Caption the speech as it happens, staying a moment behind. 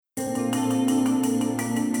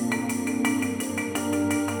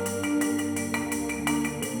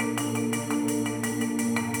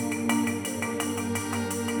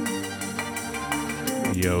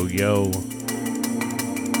Yo, yo.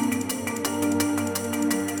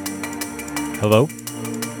 Hello,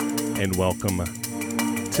 and welcome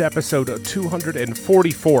to episode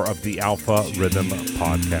 244 of the Alpha Rhythm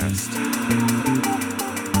Podcast.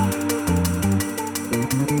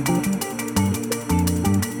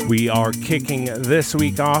 We are kicking this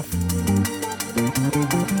week off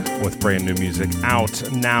with brand new music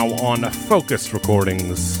out now on Focus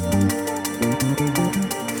Recordings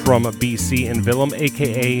from BC and Willem,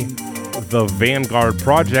 aka The Vanguard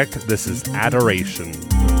Project. This is Adoration.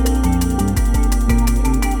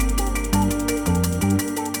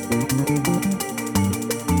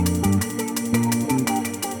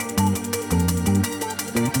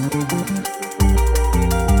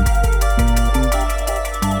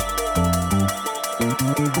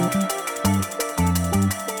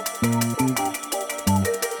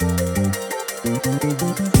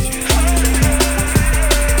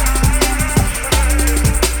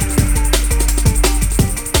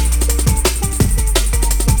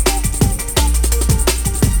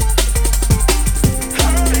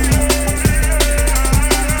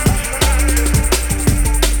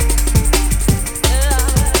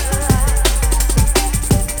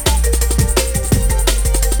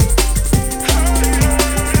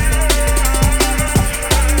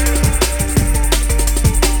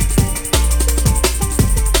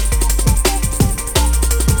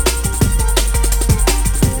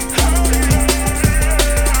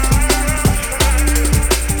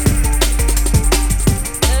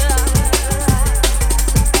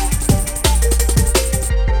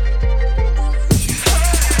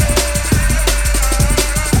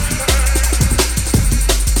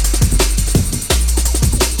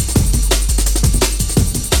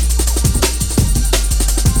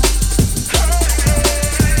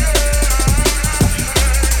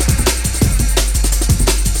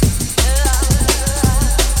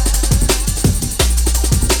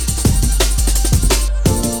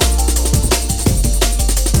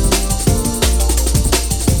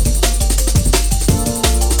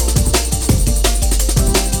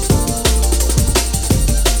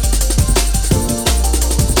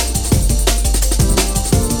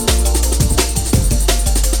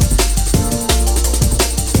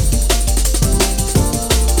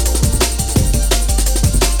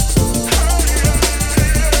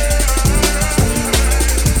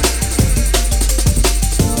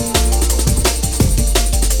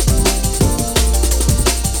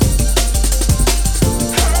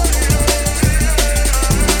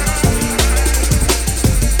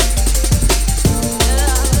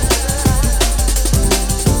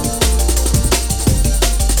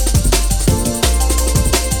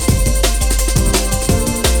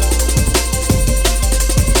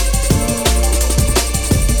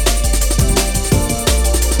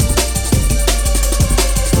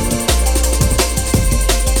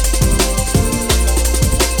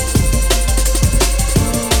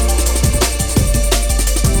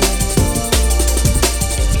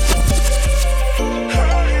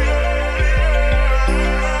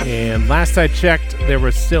 Last I checked, there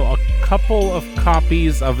was still a couple of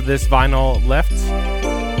copies of this vinyl left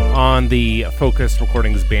on the Focus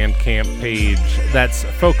Recordings Bandcamp page. That's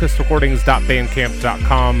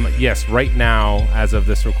focusrecordings.bandcamp.com. Yes, right now, as of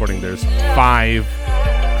this recording, there's 5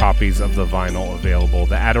 copies of the vinyl available.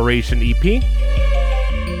 The Adoration EP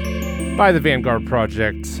by the Vanguard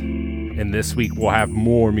Project. And this week we'll have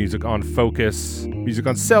more music on Focus, music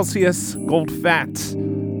on Celsius, Gold Fat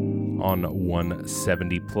on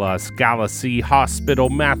 170 Plus, Galaxy, Hospital,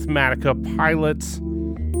 Mathematica, Pilot,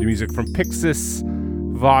 new music from Pixis,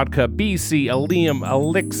 Vodka, BC, Alium,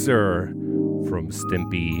 Elixir, from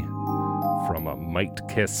Stimpy, from Might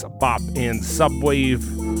Kiss, Bop and Subwave,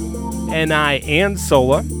 NI and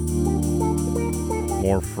Sola,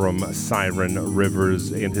 more from Siren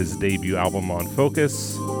Rivers and his debut album on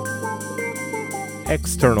Focus,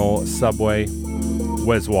 External, Subway,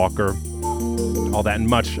 Wes Walker, all that and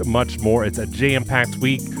much, much more. It's a jam-packed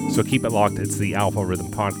week, so keep it locked. It's the Alpha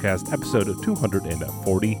Rhythm Podcast, episode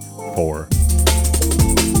 244.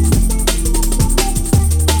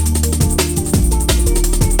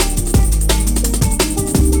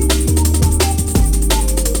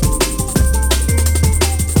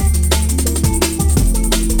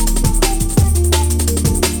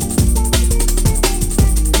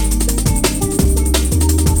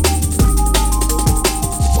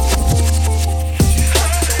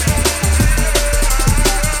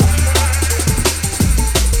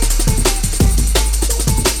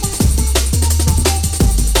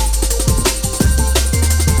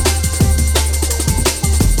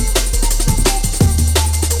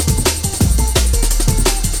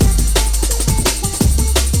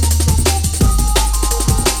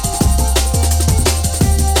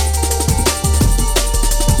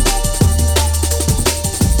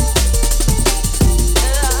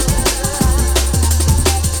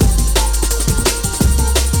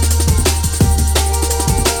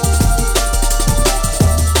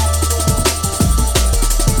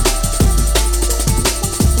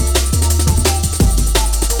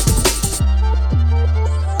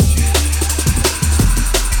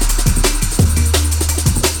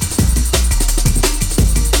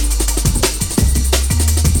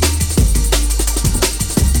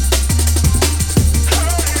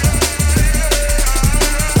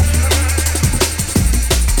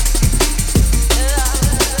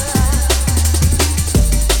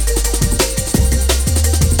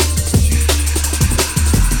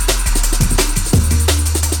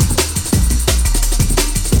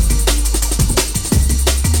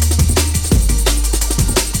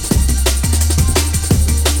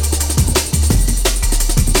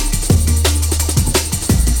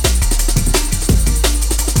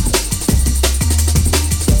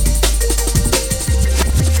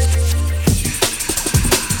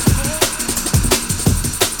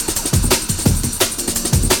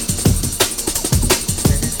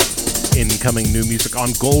 Incoming new music on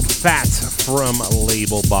Gold Fat from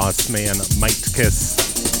label boss man Mike Kiss.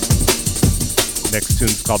 Next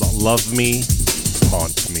tune's called Love Me,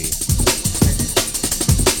 Haunt Me.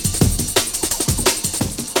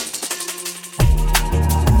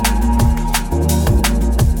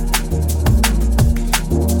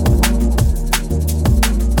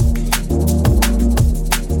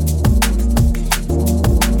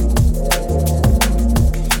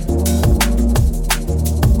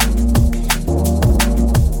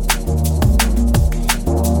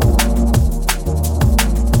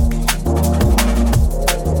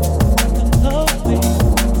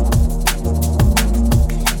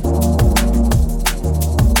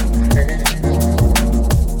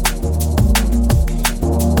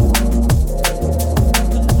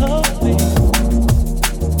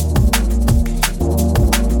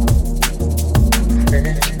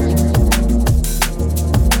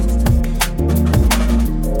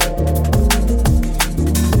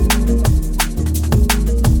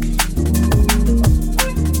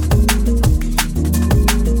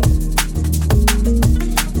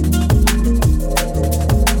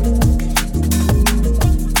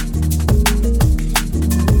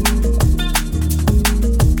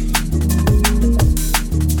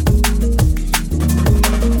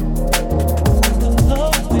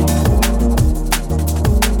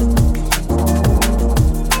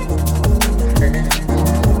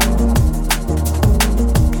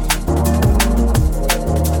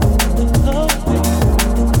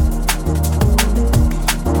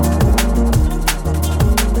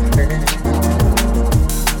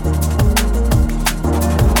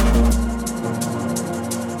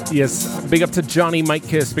 Yes, big up to Johnny, Mike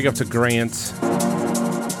Kiss, big up to Grant,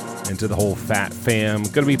 and to the whole Fat fam.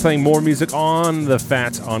 Going to be playing more music on the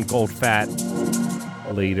Fat, on Gold Fat,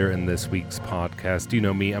 later in this week's podcast. You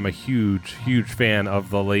know me, I'm a huge, huge fan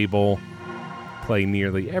of the label. Play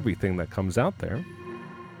nearly everything that comes out there.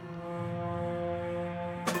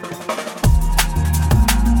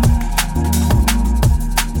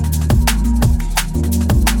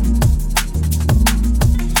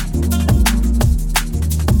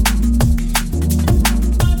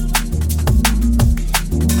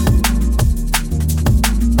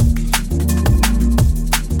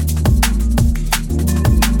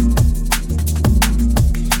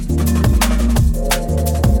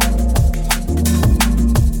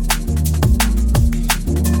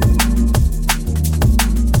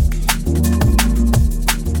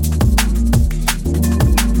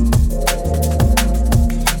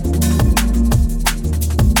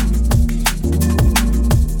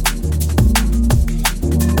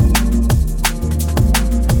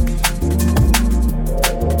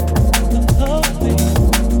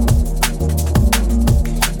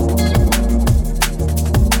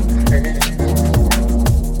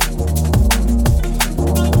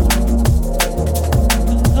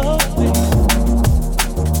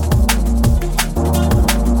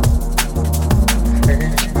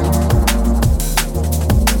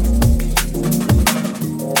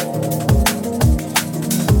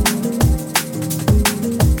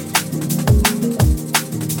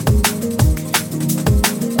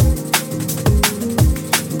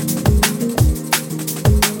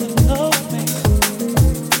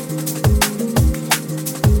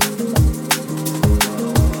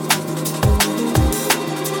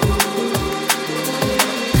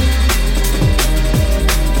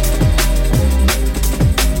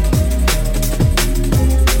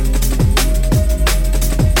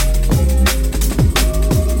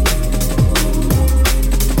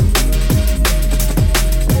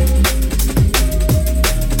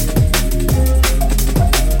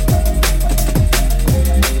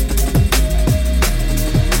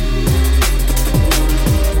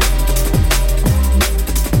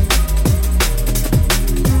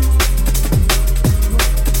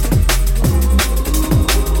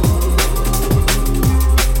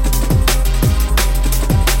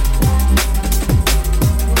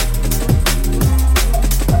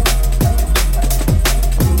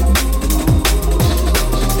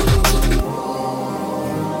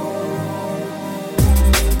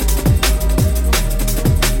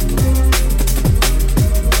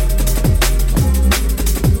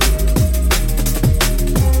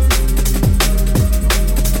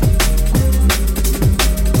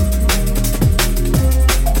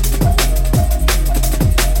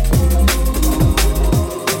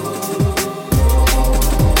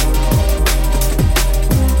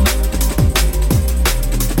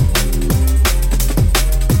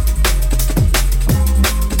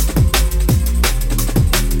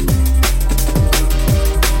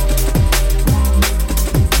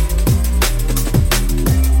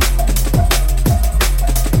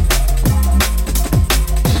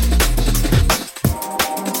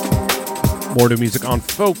 More new music on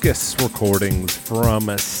Focus Recordings from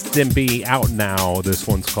Stimpy, out now. This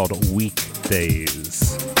one's called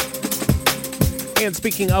Weekdays. And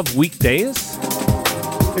speaking of weekdays,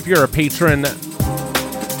 if you're a patron,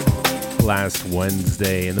 last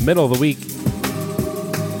Wednesday in the middle of the week,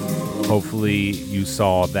 hopefully you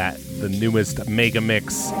saw that the newest mega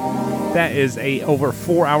mix, that is a over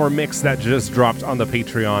 4-hour mix that just dropped on the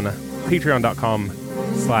Patreon,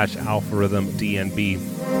 patreon.com/algorithmdnb.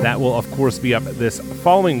 That will of course be up this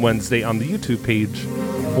following Wednesday on the YouTube page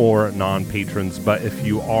for non-patrons, but if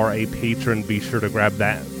you are a patron, be sure to grab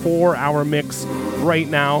that 4-hour mix right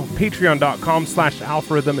now,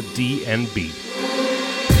 patreon.com/algorithmdnb.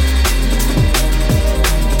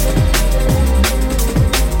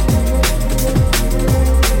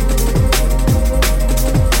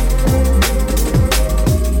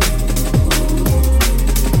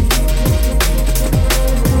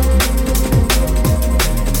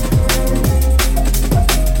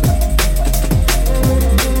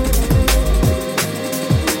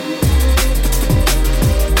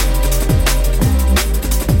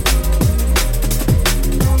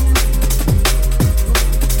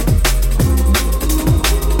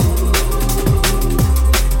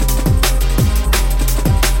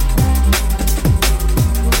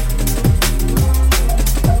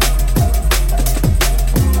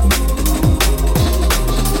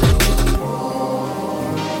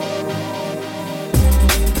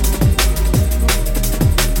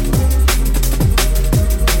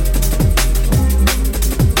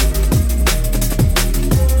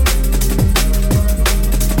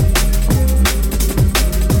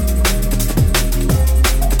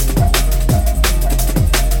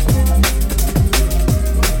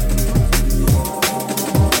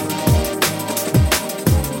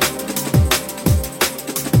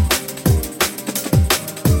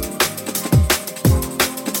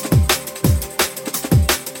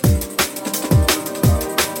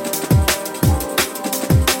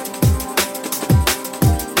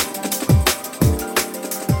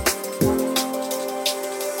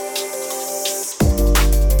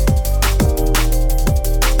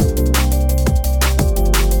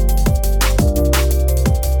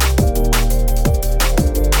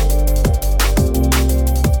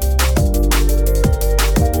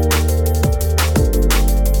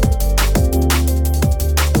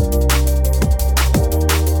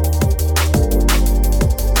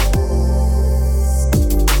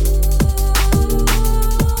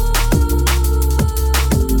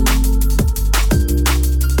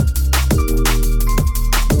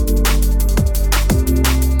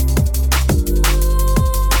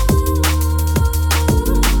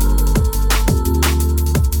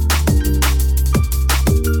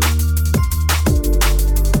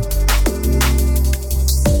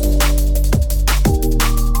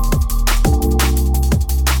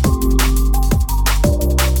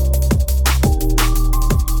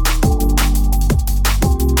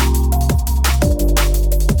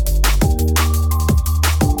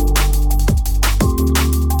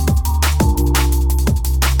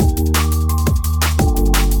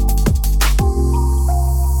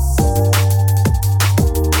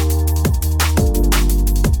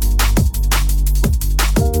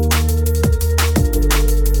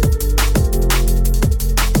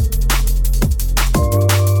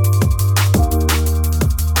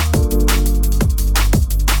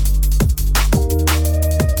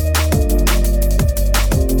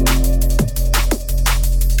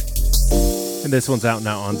 This one's out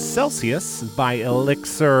now on Celsius by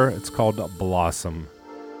Elixir. It's called Blossom.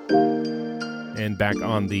 And back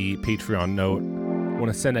on the Patreon note, I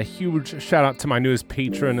want to send a huge shout out to my newest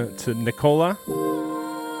patron, to Nicola.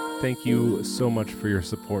 Thank you so much for your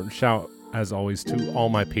support. And shout, as always, to all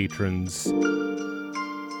my patrons.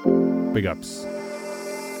 Big ups.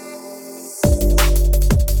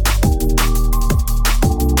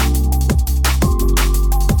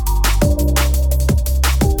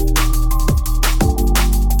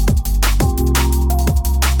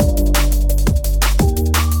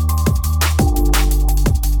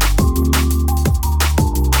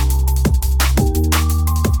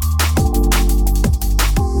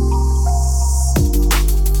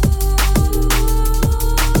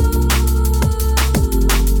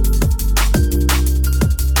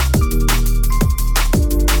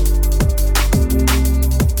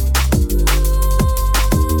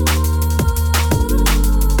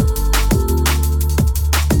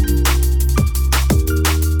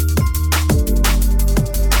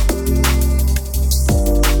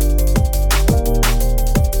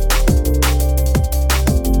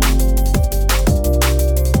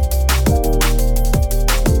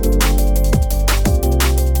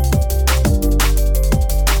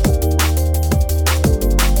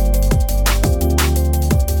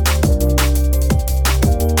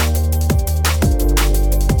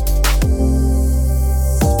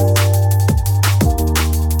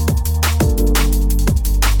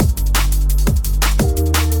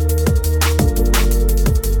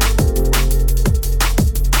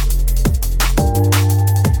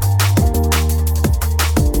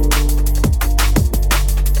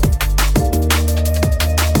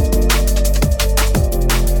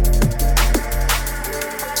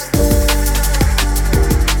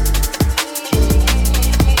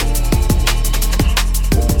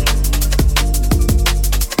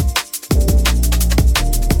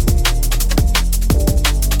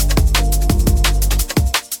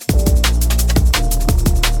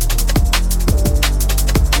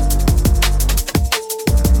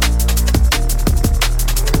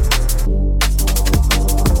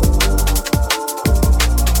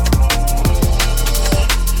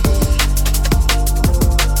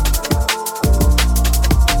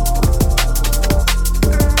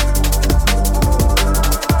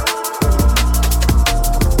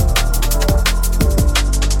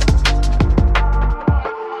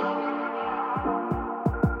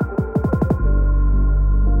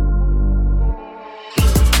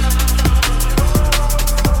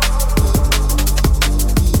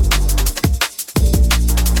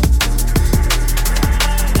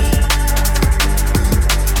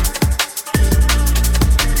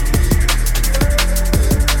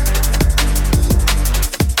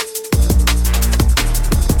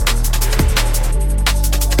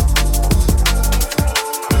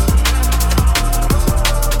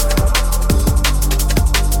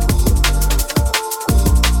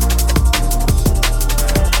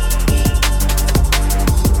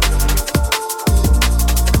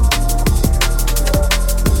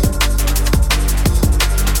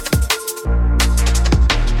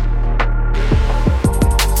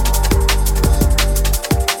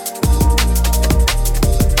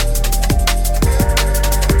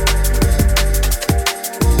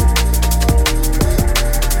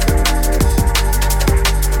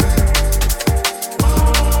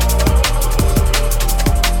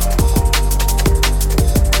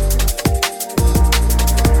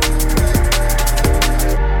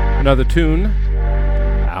 Another tune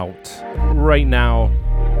out right now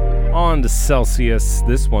on the Celsius.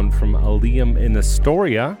 This one from Liam in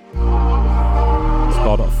Astoria. It's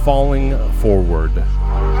called Falling Forward.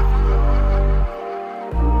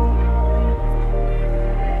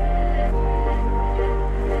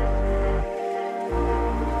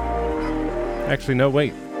 Actually, no,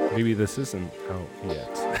 wait. Maybe this isn't out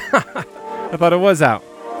yet. I thought it was out.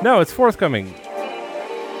 No, it's forthcoming.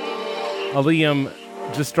 Liam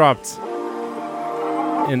just dropped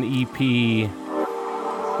an EP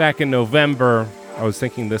back in November. I was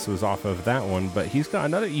thinking this was off of that one, but he's got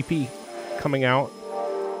another EP coming out.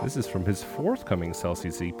 This is from his forthcoming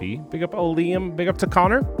Celsius EP. Big up Liam. Big up to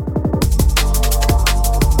Connor.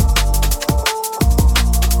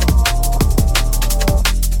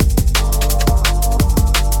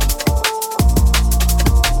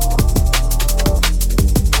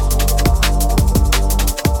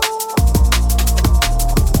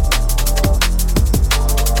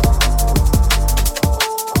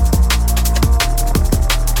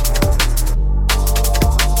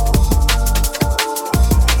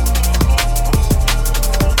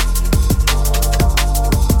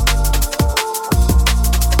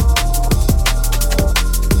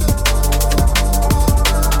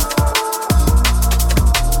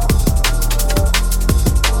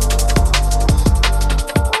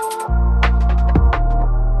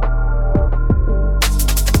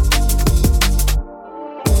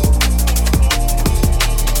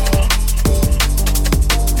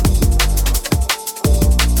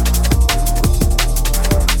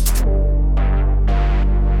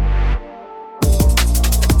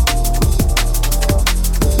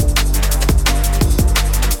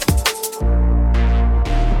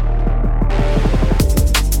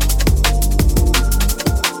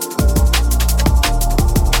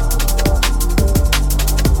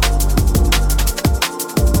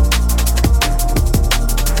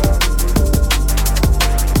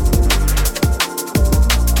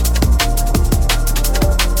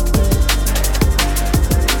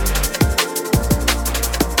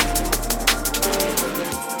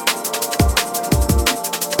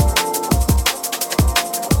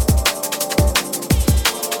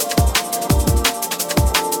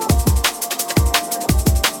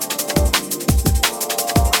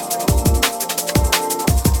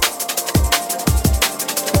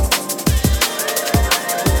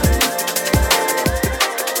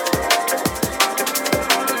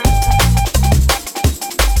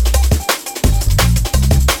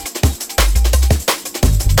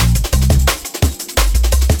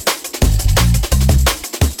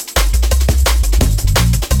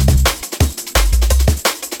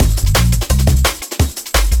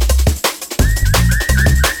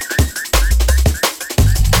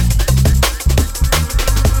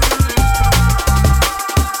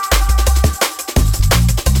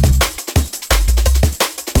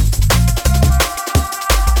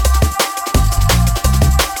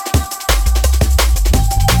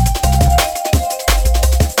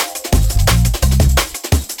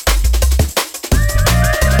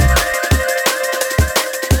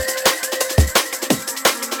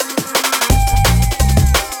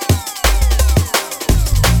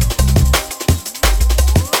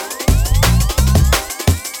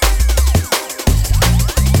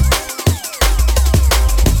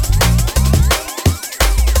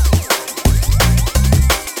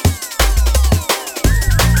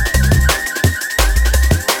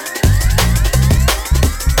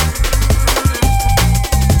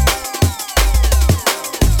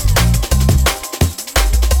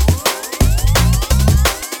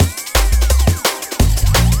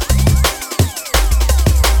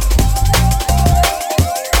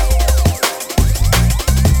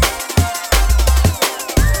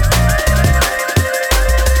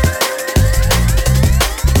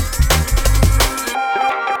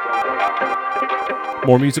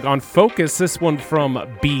 More music on Focus. This one from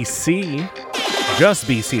BC. Just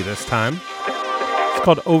BC this time. It's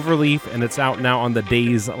called Overleaf, and it's out now on the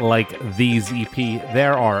Days Like These EP.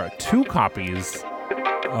 There are 2 copies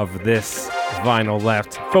of this vinyl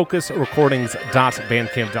left.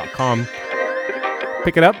 Focusrecordings.bandcamp.com.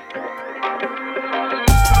 Pick it up.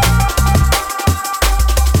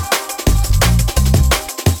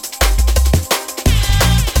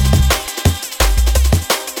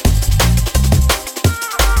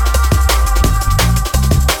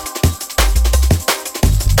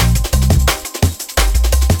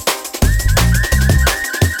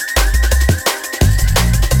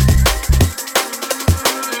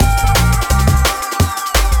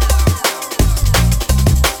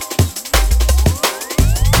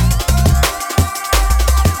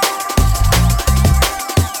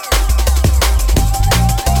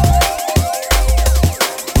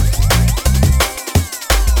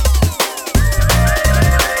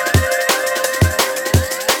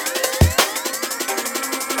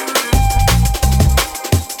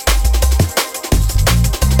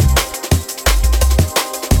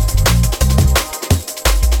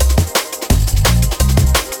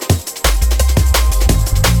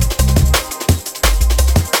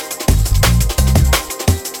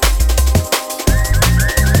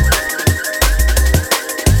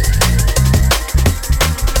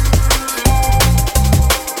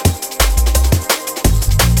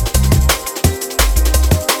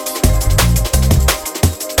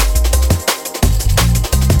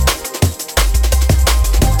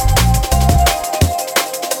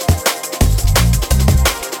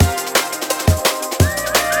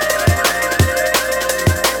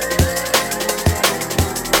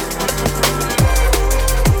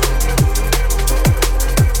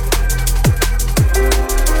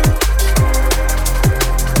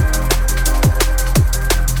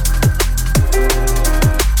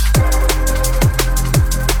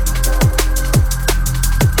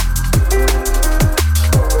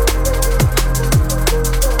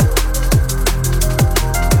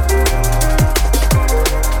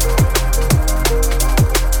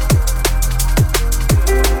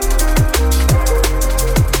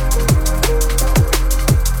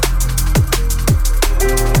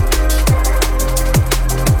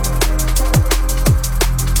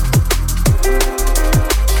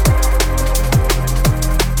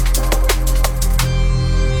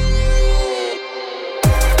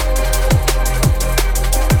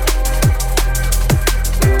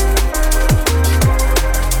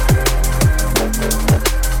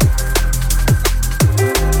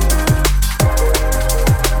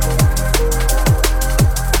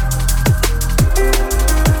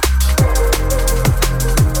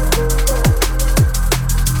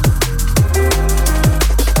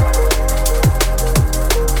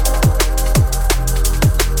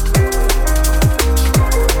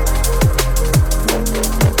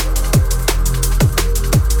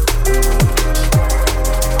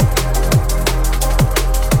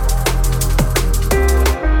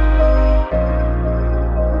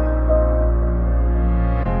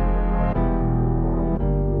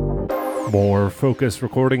 Focus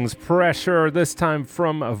Recordings Pressure, this time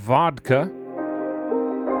from Vodka,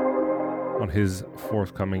 on his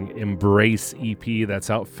forthcoming Embrace EP that's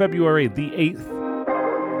out February the 8th.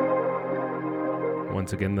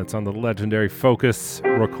 Once again, that's on the legendary Focus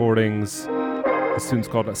Recordings. This tune's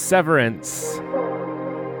called Severance.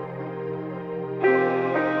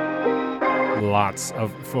 Lots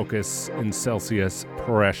of Focus in Celsius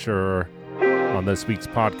Pressure on this week's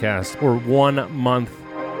podcast. We're 1 month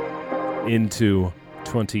into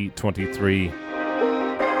 2023.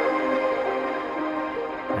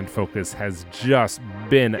 And Focus has just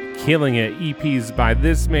been killing it. EPs by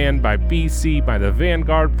this man, by BC, by the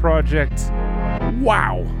Vanguard Project.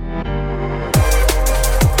 Wow.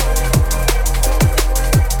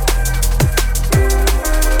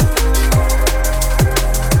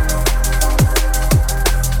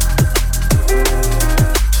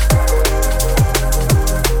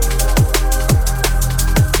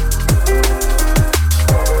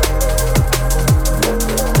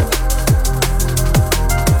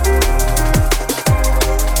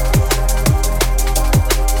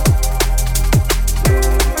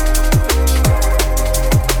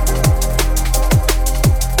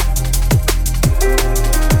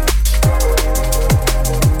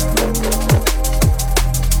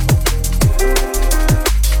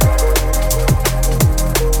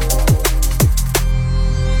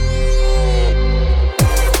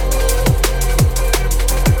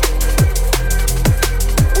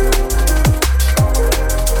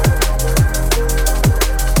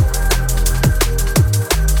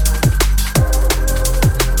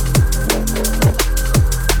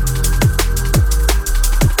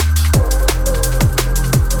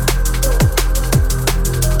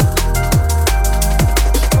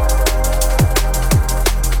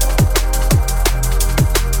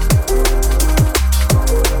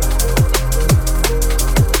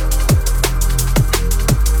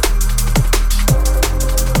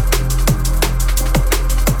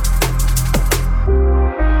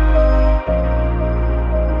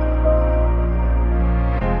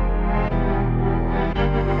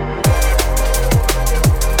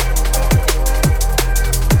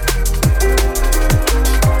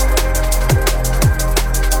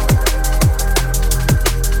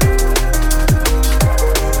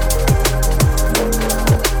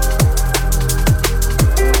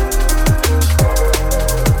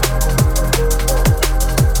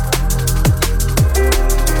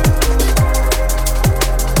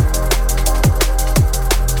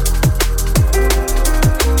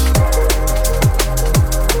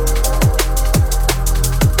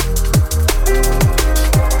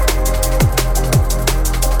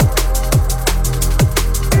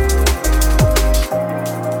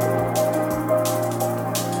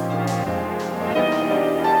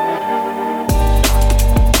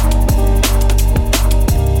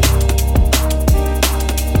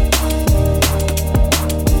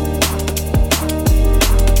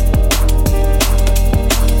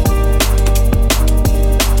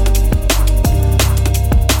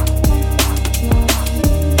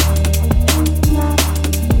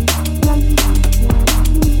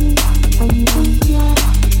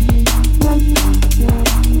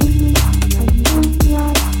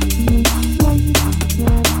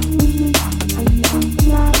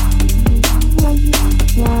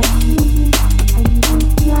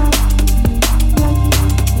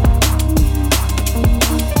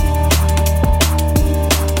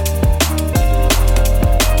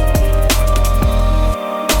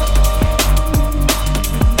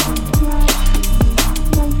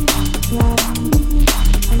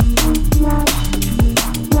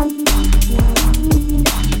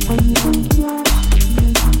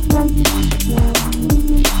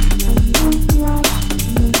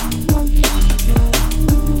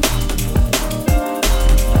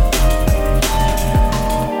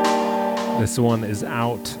 This one is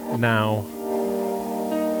out now.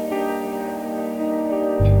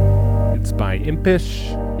 It's by Impish,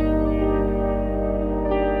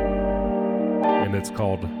 and it's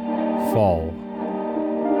called Fall.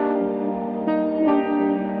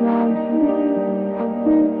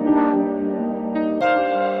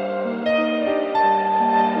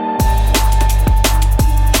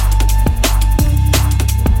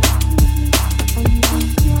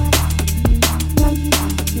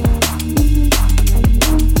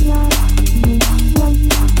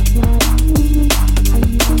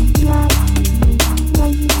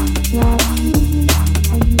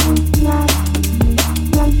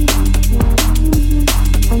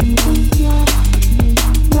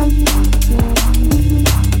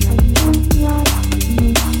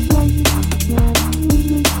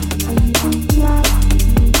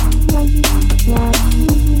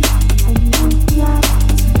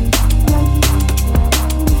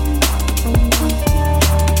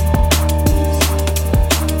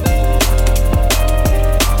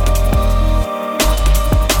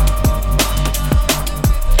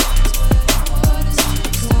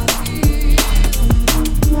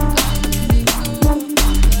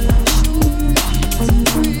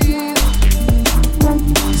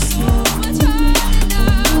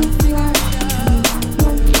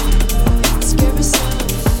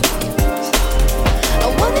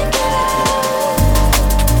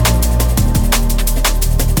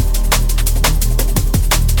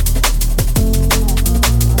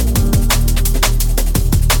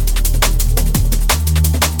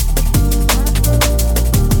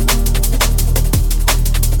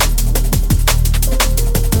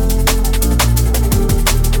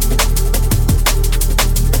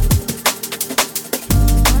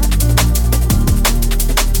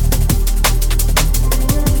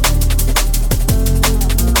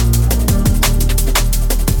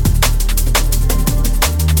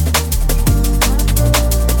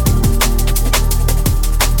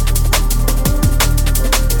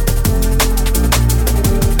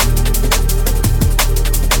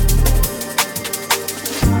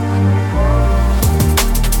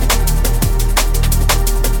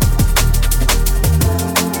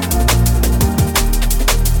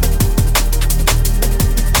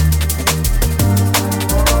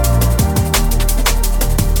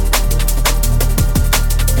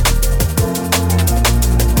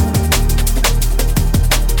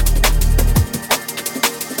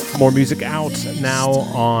 More music out now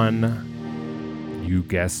on, you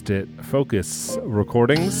guessed it, Focus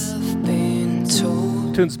Recordings.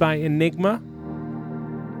 Tunes by Enigma.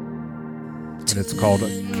 And it's called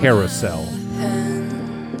Carousel.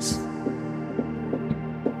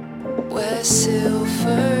 Where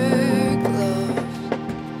silver glove.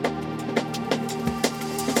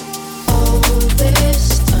 All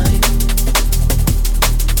this time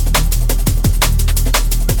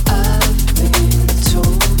I've been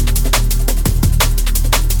told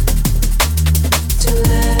to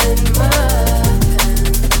lend my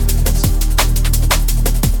hands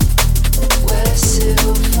where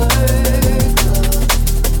silver glove.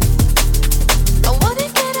 I wanna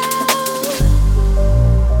get out.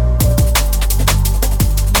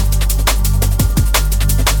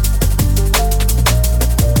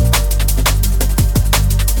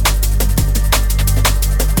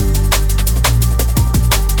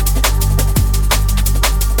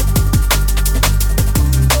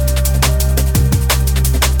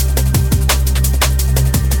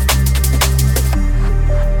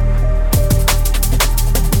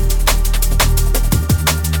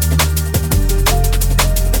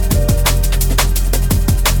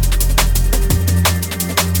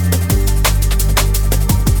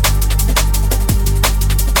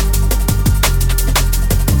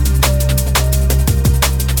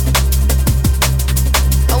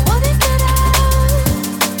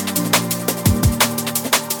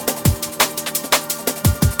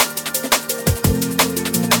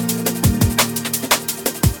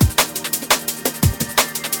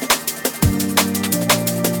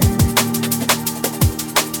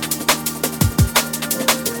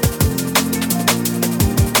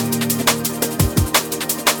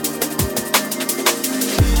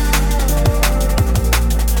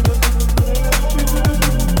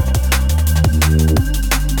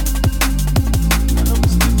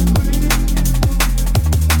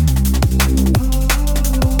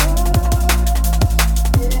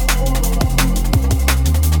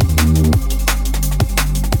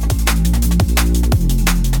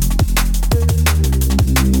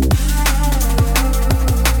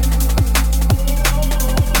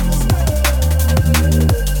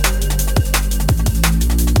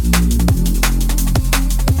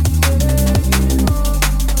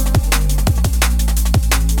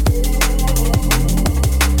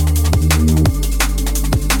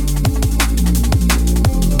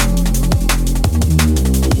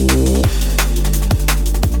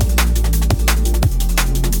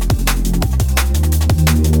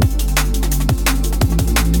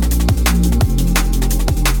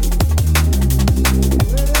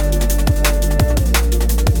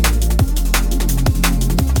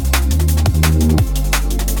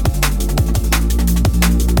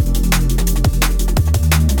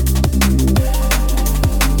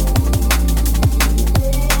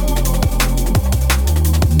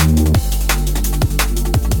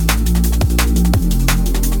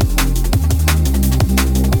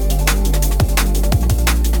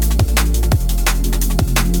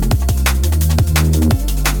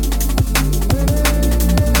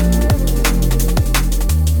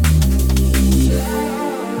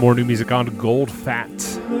 More new music on Gold Fat.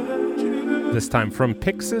 This time from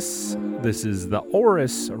Pixis. This is the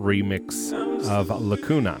Oris remix of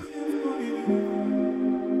Lacuna.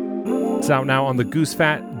 It's out now on the Goose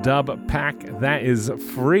Fat Dub Pack. That is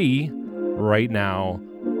free right now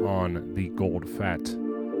on the Gold Fat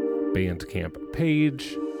Bandcamp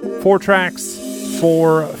page. 4 tracks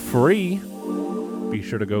for free. Be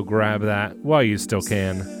sure to go grab that while you still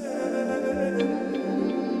can.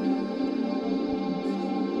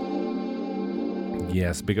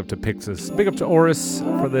 Yes, big up to Pixis. Big up to Oris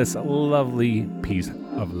for this lovely piece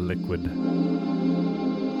of liquid.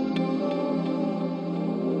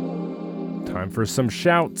 Time for some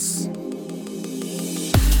shouts.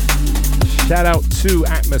 Shout out to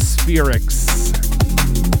Atmospherics,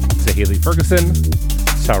 to Haley Ferguson,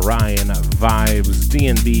 to Ryan Vibes,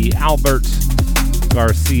 DNB, Albert,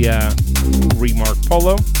 Garcia, Remark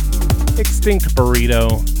Polo, Extinct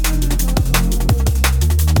Burrito,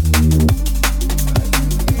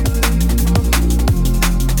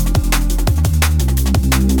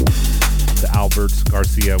 Albert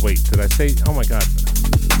Garcia. Wait, did I say? Oh my god,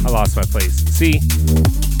 I lost my place. See?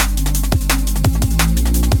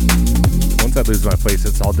 Once I lose my place,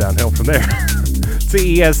 it's all downhill from there.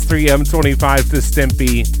 CES3M25 to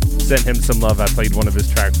Stimpy. Sent him some love. I played one of his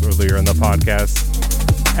tracks earlier in the podcast.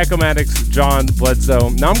 Echomatics, John Bledsoe.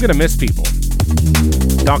 Now I'm going to miss people.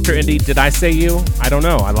 Dr. Indy, did I say you? I don't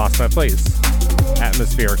know. I lost my place.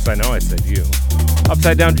 Atmospherics, I know I said you.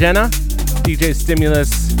 Upside Down Jenna, DJ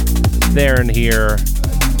Stimulus, There and Here,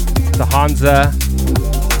 to Hansa,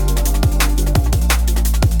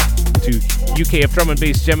 to UKF Drum and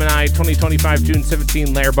Bass Gemini 2025 June 17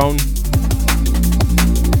 Larebone,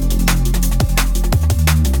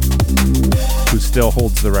 who still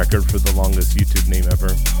holds the record for the longest YouTube name ever,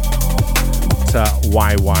 to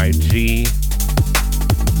YYG,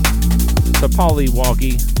 to Polly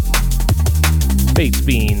Woggy, Bates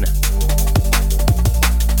Bean,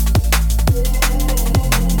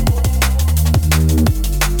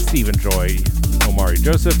 Stephen Joy, Omari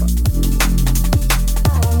Joseph.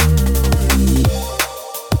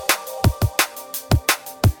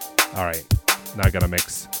 Alright, now I gotta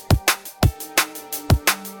mix.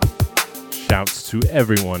 Shouts to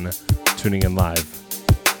everyone tuning in live.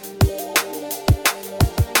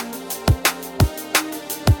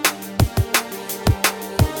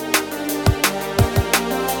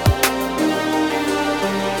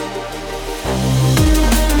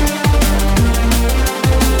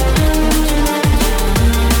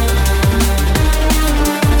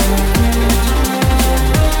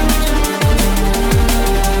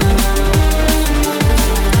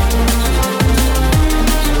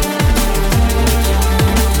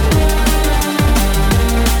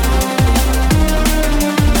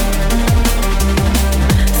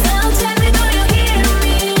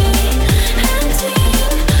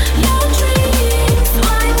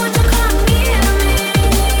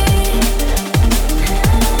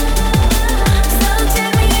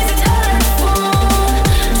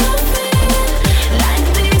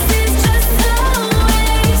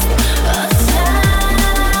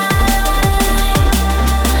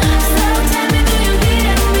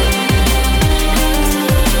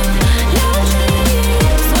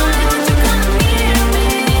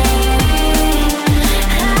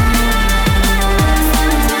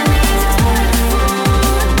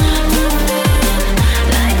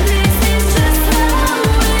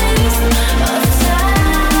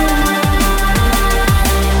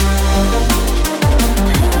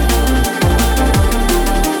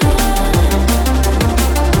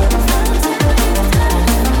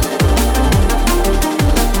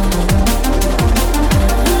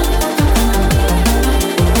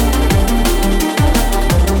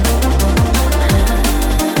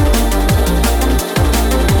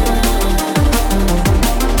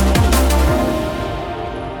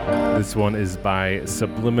 This one is by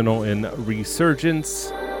Subliminal in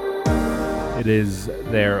Resurgence. It is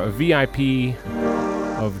their VIP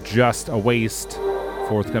of Just a Waste,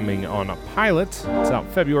 forthcoming on a Pilot. It's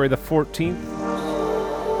out February the 14th.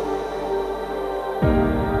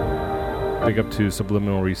 Big up to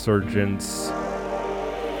Subliminal Resurgence,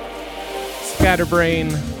 Scatterbrain,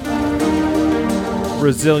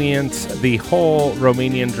 Resilient, the whole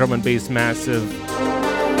Romanian drum and bass massive.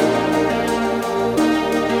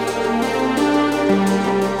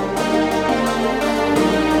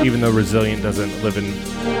 Even though Resilient doesn't live in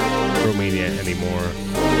Romania anymore.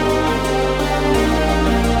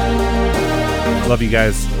 Love you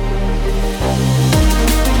guys.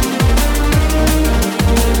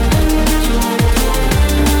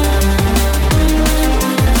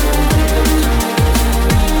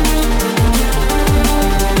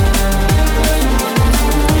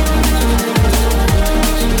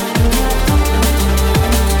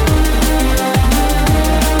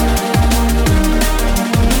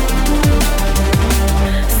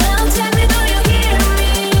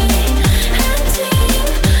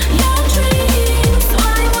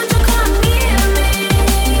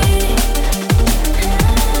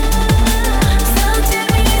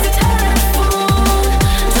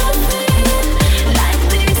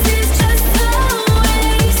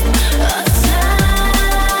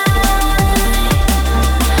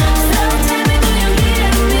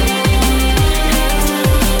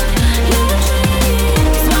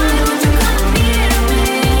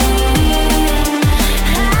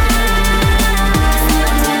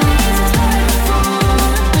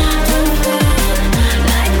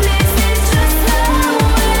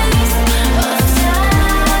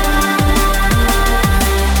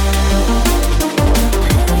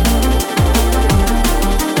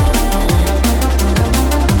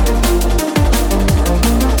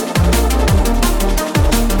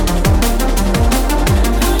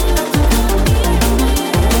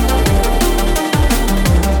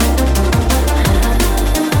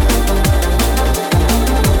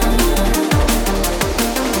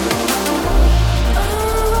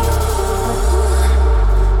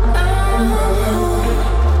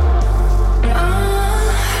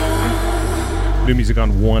 New music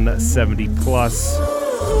on 170 Plus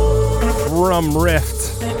from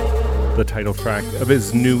Rift, the title track of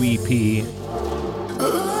his new EP.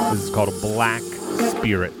 This is called Black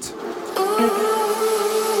spirit.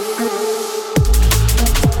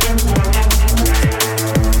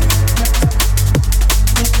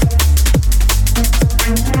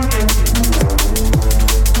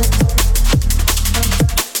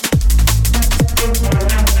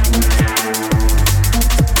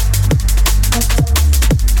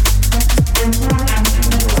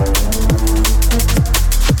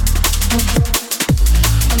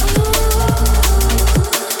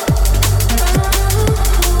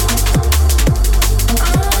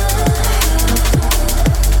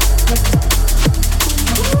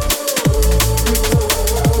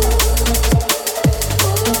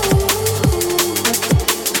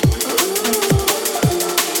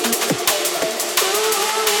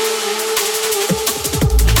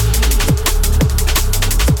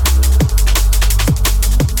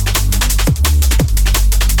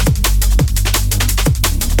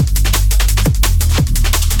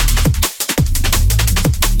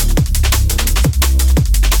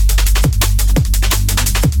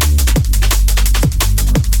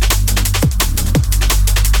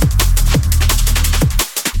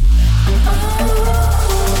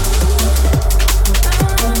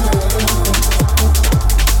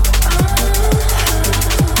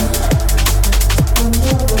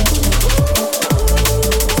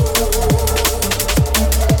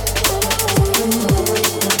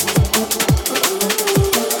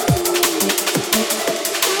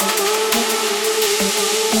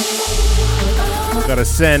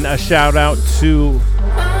 Send a shout out to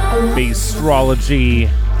Bastrology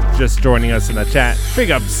just joining us in the chat.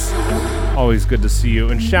 Big ups. Always good to see you.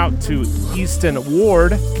 And shout to Easton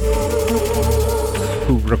Ward,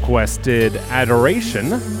 who requested Adoration,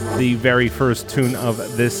 the very first tune of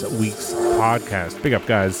this week's podcast. Big up,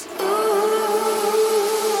 guys.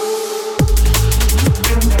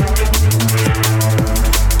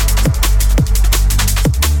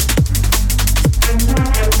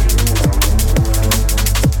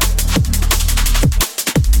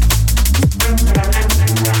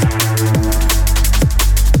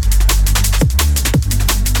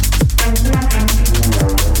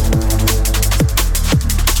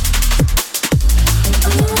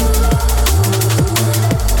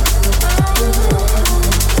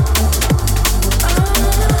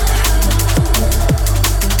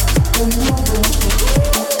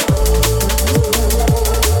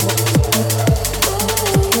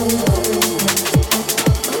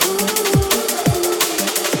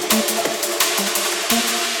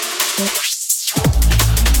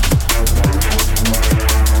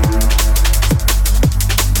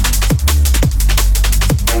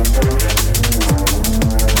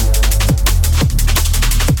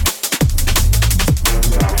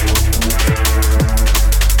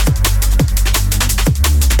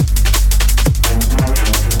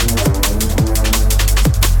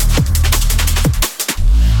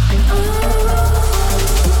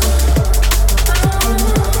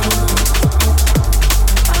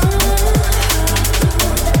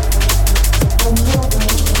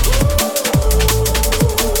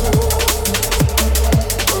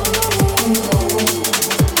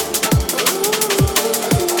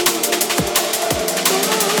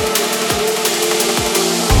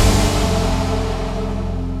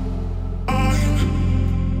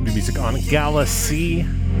 Galaxy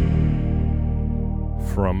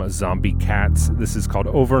from Zombie Cats. This is called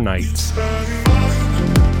Overnight.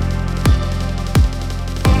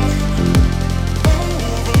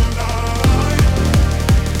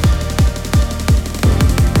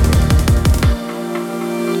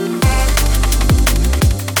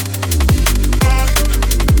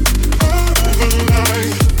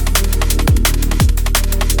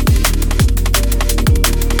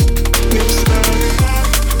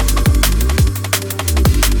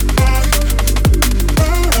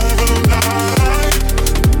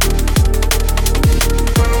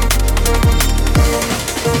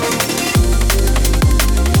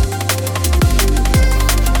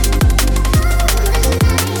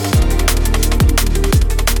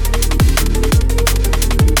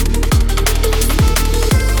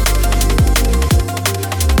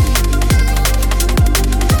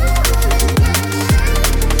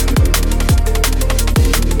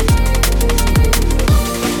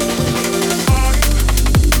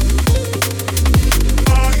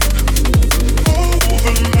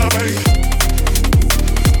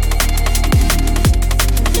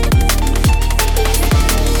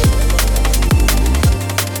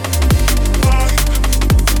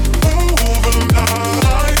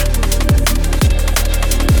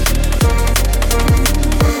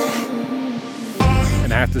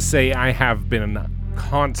 Say I have been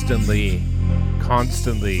constantly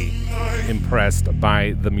constantly impressed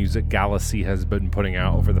by the music Galaxy has been putting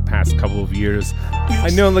out over the past couple of years. I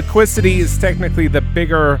know Liquidity is technically the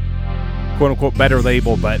bigger, quote-unquote, better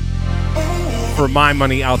label, but for my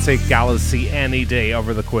money, I'll take Galaxy any day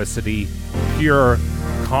over Liquidity. Pure,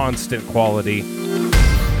 constant quality.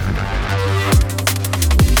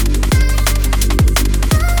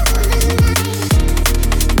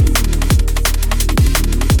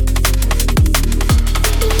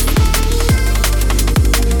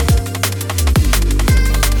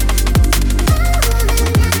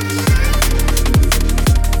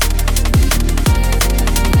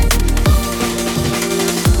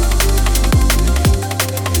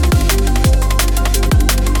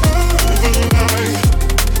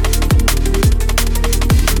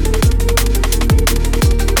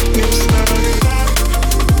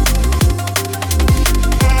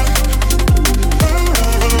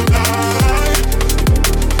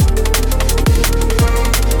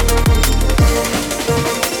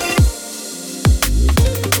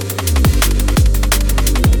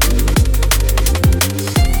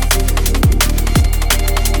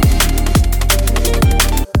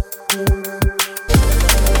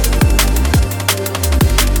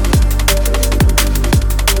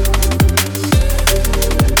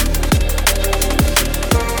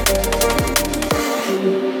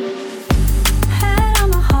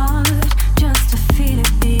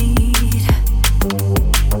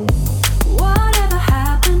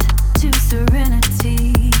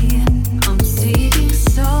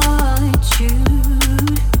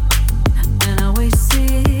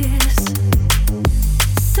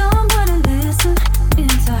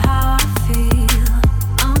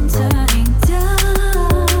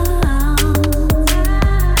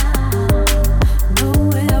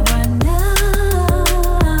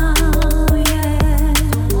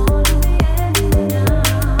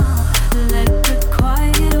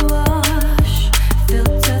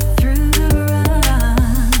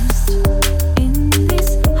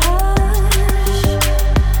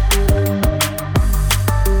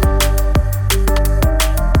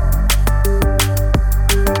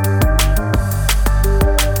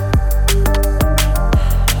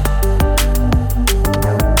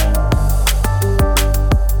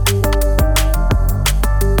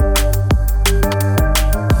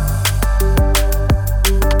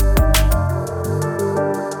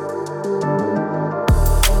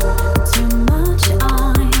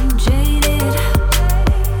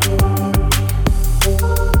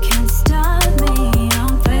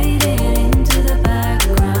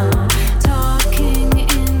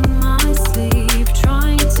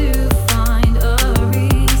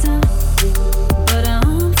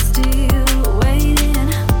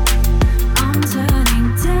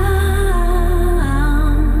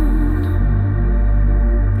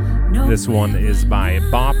 This one is by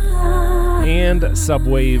Bop and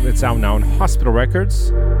Subwave. It's out now on Hospital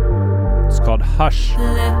Records. It's called Hush,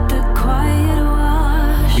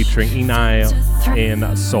 featuring Inai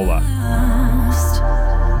and Sola.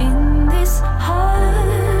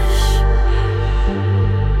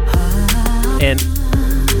 And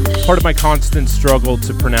part of my constant struggle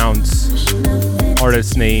to pronounce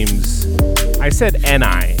artist names, I said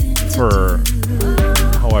N-I for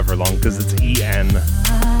however long, because it's E-N.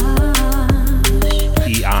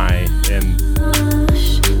 E-I, and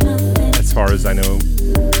as far as I know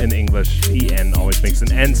in English, E-N always makes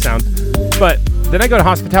an N sound. But then I go to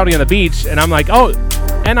Hospitality on the Beach and I'm like, oh,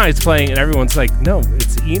 N-I's playing, and everyone's like, no,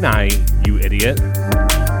 it's Enai, you idiot.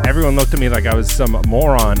 Everyone looked at me like I was some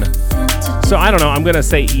moron. So I don't know, I'm gonna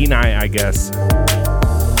say Enai, I guess.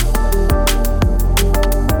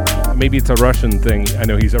 Maybe it's a Russian thing. I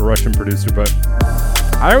know he's a Russian producer, but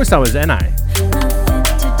I always thought it was N-I.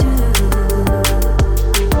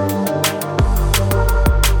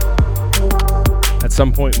 At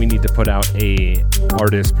some point, we need to put out a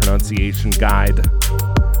artist pronunciation guide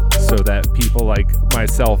so that people like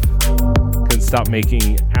myself can stop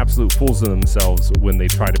making absolute fools of themselves when they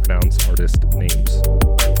try to pronounce artist names.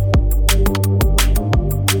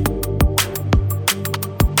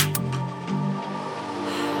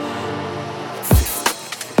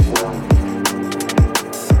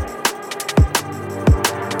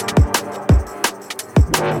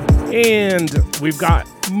 And we've got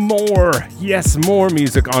more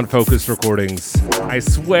music on Focus Recordings. I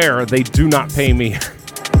swear they do not pay me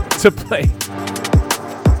to play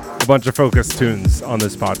a bunch of Focus tunes on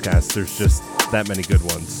this podcast. There's just that many good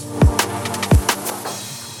ones.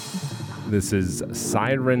 This is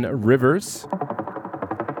Siren Rivers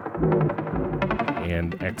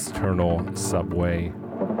and External Subway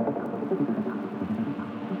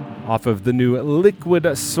off of the new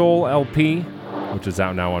Liquid Soul LP. which is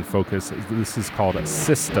out now on Focus. This is called a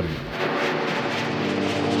System.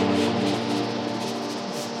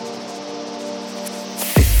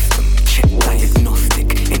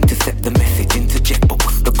 Intercept the message, interject, but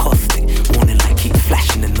what's the cost? Warning light keeps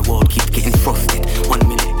flashing and the world keeps getting frosted. 1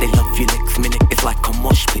 minute they love you, next minute it's like a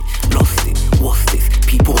mosh pit. Lost it, what's this?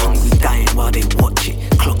 People hungry, dying while they watch it.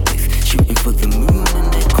 Clock this, shooting for the moon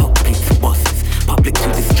and their cockpits. Bosses, public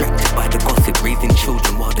too distracted by the gossip, raising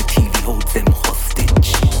children while the TV holds them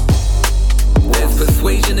hostage. There's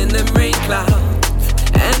persuasion in them rain clouds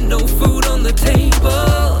and no food on the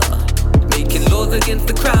table. Making laws against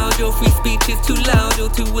the crowd, your free speech is too loud, you're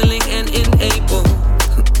too willing and unable.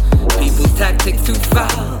 People's tactics too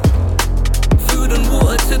foul, food and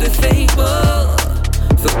water to disable.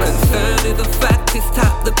 So concerned is a fact, it's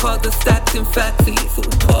top, the part the stats, in fact, it's all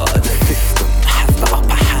part of the system. Has the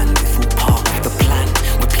upper hand, it's all part of the plan.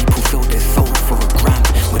 Where people sell their soul for a gram,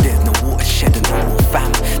 where there's no watershed and no more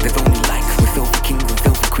fam. There's only likes with selfie kings and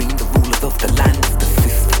selfie queens, the rulers of the land. The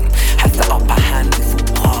system has the upper hand, it's all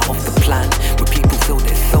part of the plan. Where people sell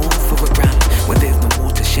their soul for a gram, where there's no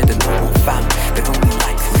watershed and no more fam. There's only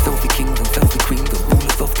likes with selfie kings and selfie queens, the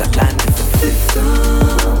rulers of the land. It's a system.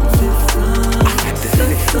 I said the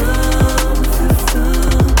system.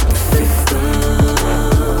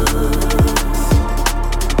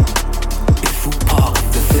 It's all part of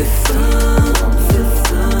the system.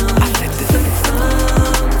 I said the system.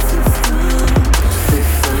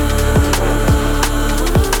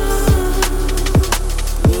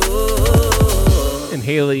 And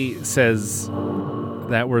Haley says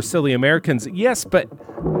that we're silly Americans. Yes, but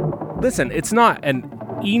listen, it's not an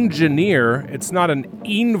engineer, it's not an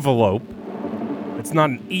envelope, it's not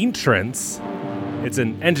an entrance, it's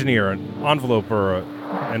an engineer, an envelope or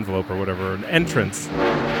whatever, an entrance.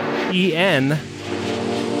 E-N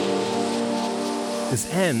is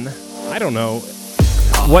N. I don't know.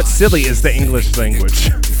 What silly is the English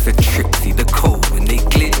language?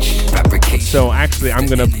 So actually, I'm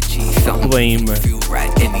going to blame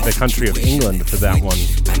the country of England for that one.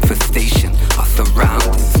 Manifestation, our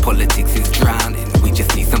surroundings, politics is drowning. We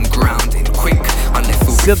just need some grounding, quick, unless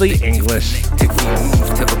silly English. We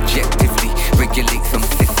move to objectively regulate some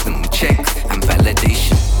system checks and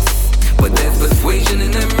validation. But there's persuasion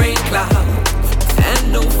in them rain clouds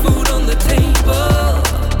and no food on the table.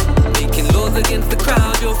 Making laws against the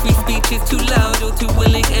crowd, your free speech is too loud, you're too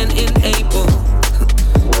willing and unable.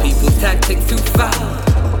 People's tactics too foul,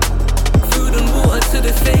 food and water to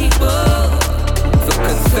disable. So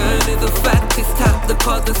concern is a fact, it's top, the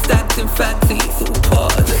part the stats, in fact, it's all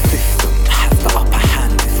part of the system. Has the upper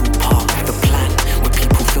hand, it's all part of the plan. Where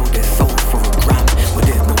people sell their soul for a gram, where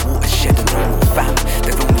there's no watershed and no more fam.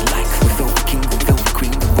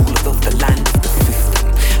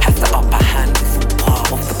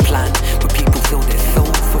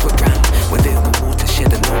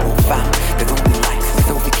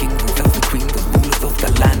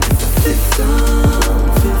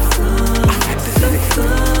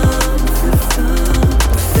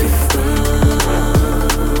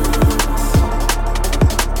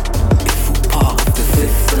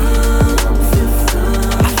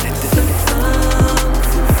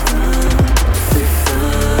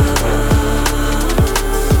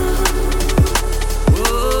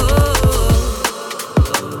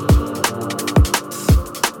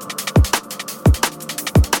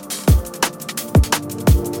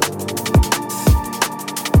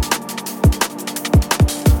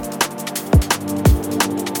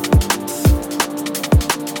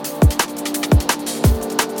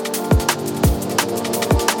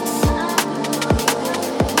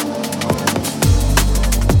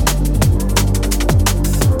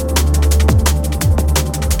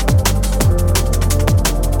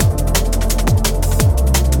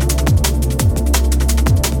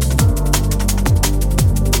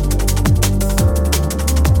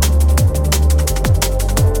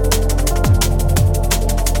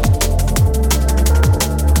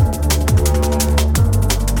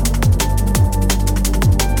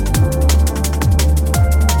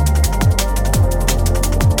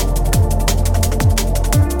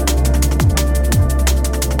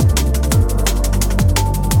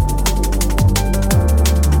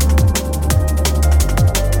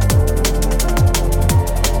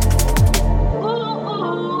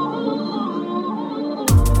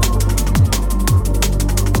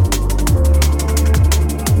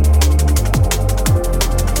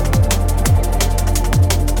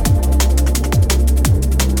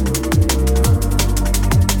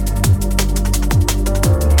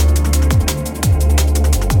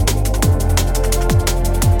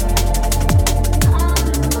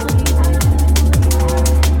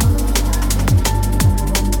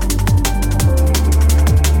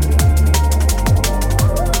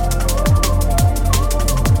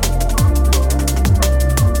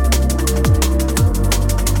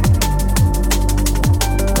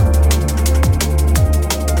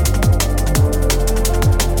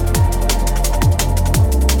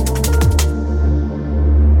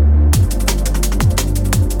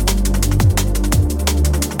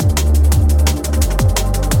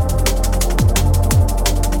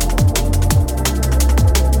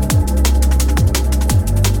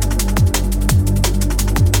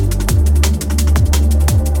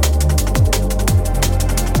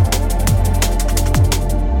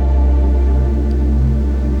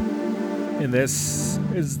 And this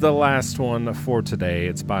is the last one for today.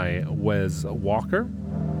 It's by Wes Walker.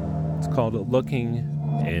 It's called Looking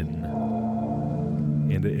In.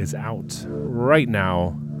 And it is out right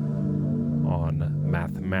now on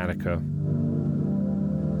Mathematica.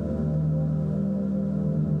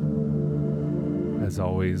 As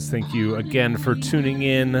always, thank you again for tuning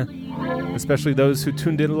in, especially those who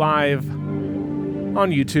tuned in live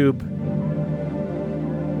on YouTube.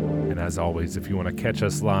 And as always, if you want to catch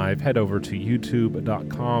us live, head over to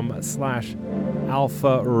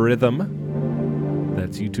youtube.com/alpharhythm.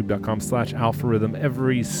 That's youtube.com/alpharhythm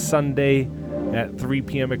every Sunday at 3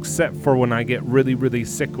 p.m., except for when I get really, really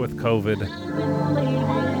sick with COVID.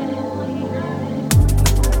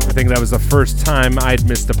 I think that was the first time I'd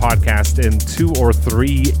missed a podcast in 2 or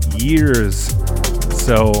 3 years.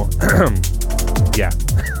 So, yeah.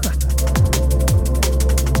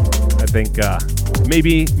 I think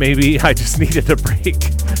maybe I just needed a break.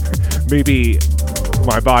 Maybe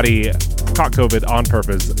my body caught COVID on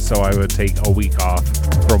purpose, so I would take a week off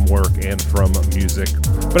from work and from music.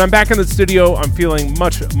 But I'm back in the studio. I'm feeling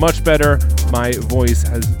much, much better. My voice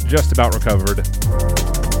has just about recovered.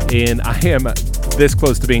 And I am this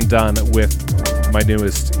close to being done with my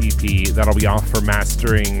newest EP. That'll be off for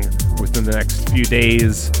mastering within the next few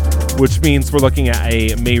days, which means we're looking at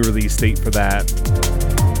a May release date for that.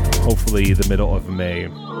 Hopefully the middle of May.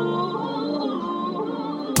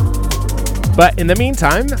 But in the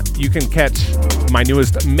meantime, you can catch my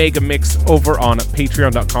newest mega mix over on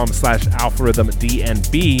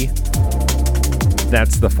patreon.com/alpharhythmdnb.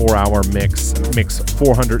 That's the 4-hour mix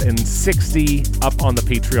 460 up on the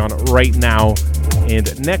Patreon right now.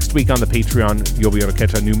 And next week on the Patreon, you'll be able to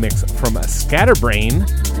catch a new mix from Scatterbrain.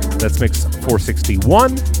 That's mix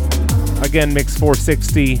 461. Again, mix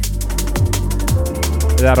 460.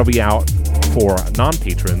 That'll be out for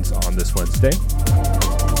non-patrons on this Wednesday.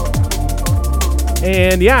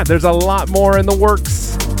 And yeah, there's a lot more in the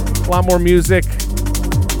works. A lot more music.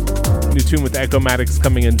 New tune with Echomatics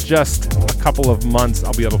coming in just a couple of months.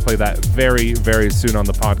 I'll be able to play that very, very soon on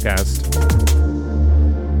the podcast.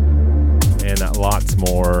 And lots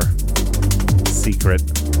more secret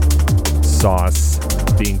sauce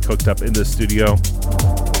being cooked up in the studio,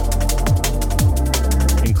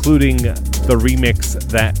 including the remix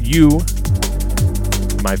that you,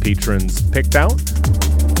 my patrons, picked out,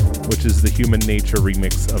 which is the Human Nature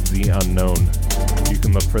remix of The Unknown. You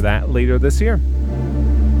can look for that later this year.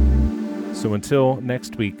 So until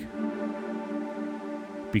next week,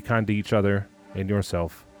 be kind to each other and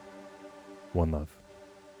yourself. One love.